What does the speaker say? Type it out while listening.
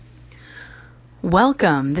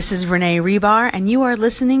Welcome. This is Renee Rebar, and you are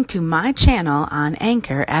listening to my channel on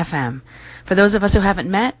Anchor FM. For those of us who haven't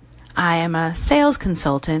met, I am a sales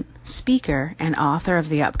consultant, speaker, and author of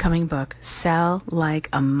the upcoming book, Sell Like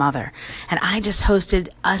a Mother. And I just hosted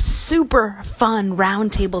a super fun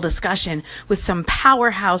roundtable discussion with some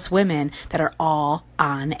powerhouse women that are all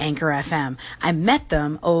on Anchor FM. I met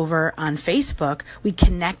them over on Facebook. We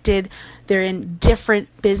connected. They're in different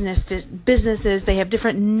businesses. They have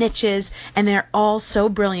different niches, and they're all so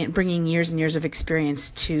brilliant, bringing years and years of experience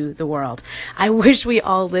to the world. I wish we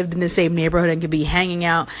all lived in the same neighborhood and could be hanging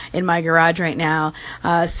out in my garage right now,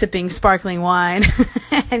 sipping sparkling wine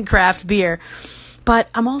and craft beer. But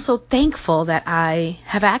I'm also thankful that I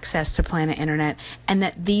have access to Planet Internet, and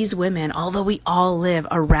that these women, although we all live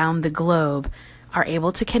around the globe, are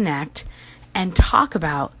able to connect and talk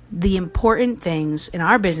about the important things in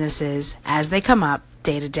our businesses as they come up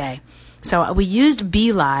day to day. So we used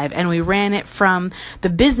BeLive, and we ran it from the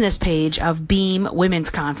business page of Beam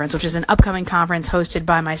Women's Conference, which is an upcoming conference hosted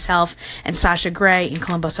by myself and Sasha Gray in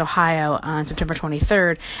Columbus, Ohio on September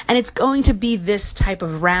 23rd. And it's going to be this type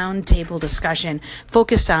of roundtable discussion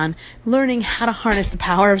focused on learning how to harness the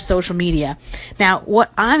power of social media. Now,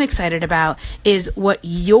 what I'm excited about is what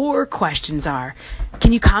your questions are.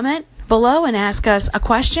 Can you comment below and ask us a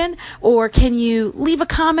question, or can you leave a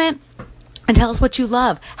comment and tell us what you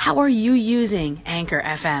love? How are you using Anchor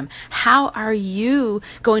FM? How are you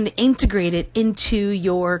going to integrate it into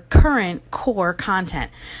your current core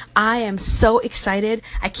content? I am so excited.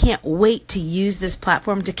 I can't wait to use this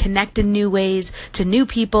platform to connect in new ways to new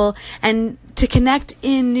people, and to connect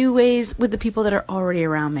in new ways with the people that are already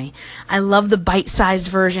around me. I love the bite-sized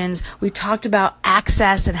versions. We talked about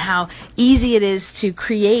access and how easy it is to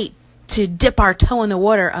dip our toe in the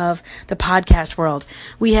water of the podcast world.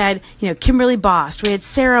 We had, Kimberly Bost. We had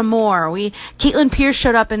Sarah Moore. Caitlin Pierce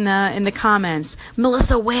showed up in the comments.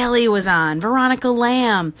 Melissa Whaley was on. Veronica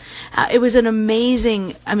Lamb. It was an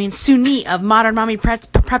amazing, Sunit of Modern Mommy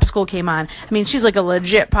Prep School came on. She's like a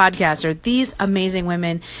legit podcaster. These amazing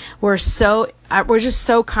women were just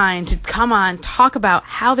so kind to come on, talk about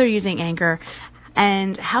how they're using Anchor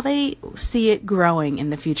and how they see it growing in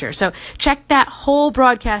the future. So check that whole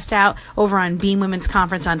broadcast out over on Beam Women's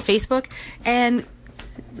Conference on Facebook, and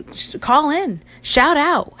call in, shout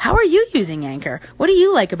out. How are you using Anchor? What do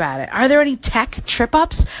you like about it? Are there any tech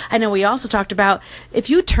trip-ups? I know we also talked about, if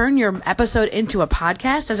you turn your episode into a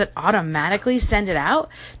podcast, does it automatically send it out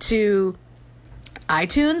to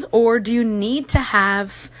iTunes, or do you need to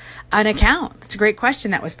have an account? It's a great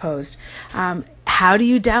question that was posed. How do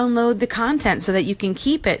you download the content so that you can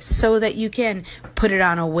keep it, so that you can put it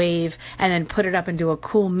on a wave and then put it up into a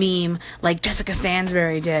cool meme like Jessica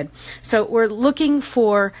Stansberry did? So we're looking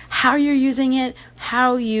for how you're using it,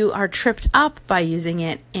 how you are tripped up by using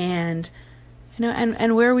it, and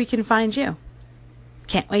where we can find you.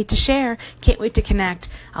 Can't wait to share. Can't wait to connect.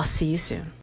 I'll see you soon.